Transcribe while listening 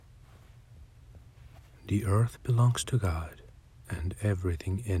The earth belongs to God and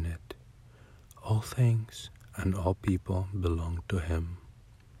everything in it. All things and all people belong to Him.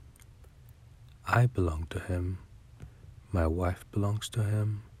 I belong to Him. My wife belongs to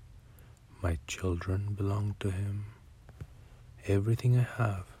Him. My children belong to Him. Everything I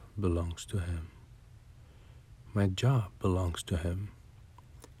have belongs to Him. My job belongs to Him.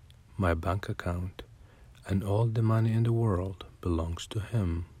 My bank account and all the money in the world belongs to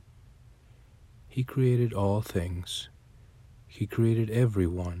Him. He created all things. He created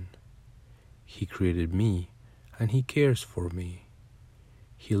everyone. He created me, and He cares for me.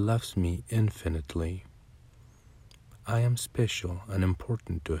 He loves me infinitely. I am special and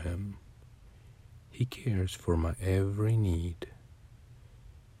important to Him. He cares for my every need.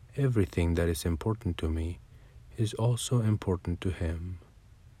 Everything that is important to me is also important to Him.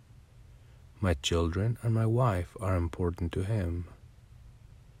 My children and my wife are important to Him.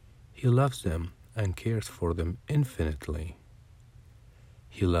 He loves them and cares for them infinitely.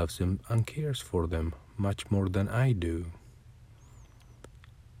 He loves them and cares for them much more than I do.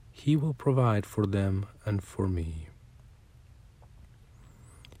 He will provide for them and for me.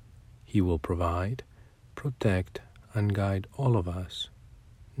 He will provide, protect, and guide all of us,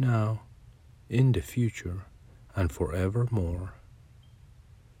 now, in the future, and forevermore.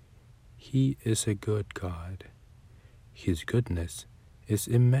 He is a good God. His goodness is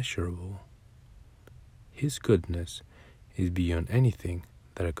immeasurable. His goodness is beyond anything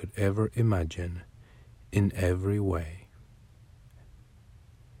that I could ever imagine in every way.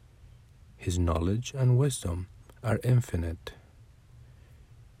 His knowledge and wisdom are infinite.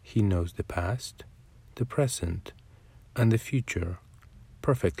 He knows the past, the present, and the future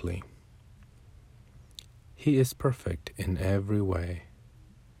perfectly. He is perfect in every way.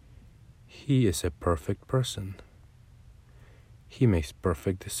 He is a perfect person. He makes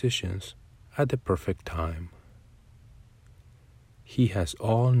perfect decisions at the perfect time. He has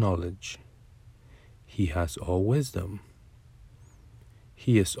all knowledge. He has all wisdom.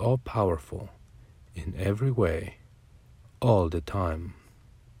 He is all powerful in every way, all the time.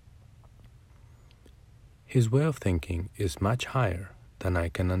 His way of thinking is much higher than I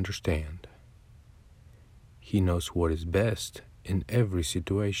can understand. He knows what is best in every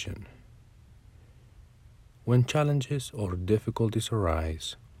situation. When challenges or difficulties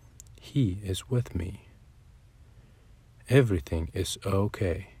arise, He is with me. Everything is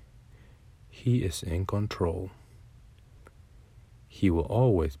okay. He is in control. He will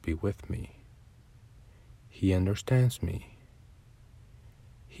always be with me. He understands me.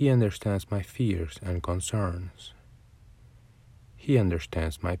 He understands my fears and concerns. He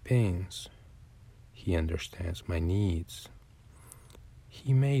understands my pains. He understands my needs.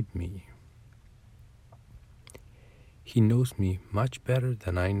 He made me. He knows me much better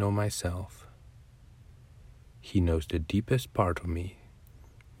than I know myself. He knows the deepest part of me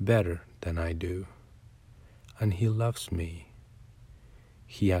better than I do, and He loves me.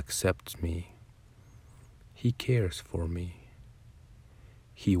 He accepts me. He cares for me.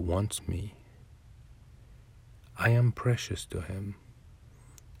 He wants me. I am precious to Him.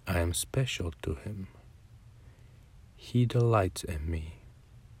 I am special to Him. He delights in me.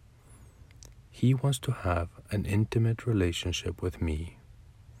 He wants to have an intimate relationship with me.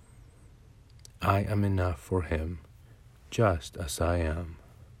 I am enough for Him, just as I am.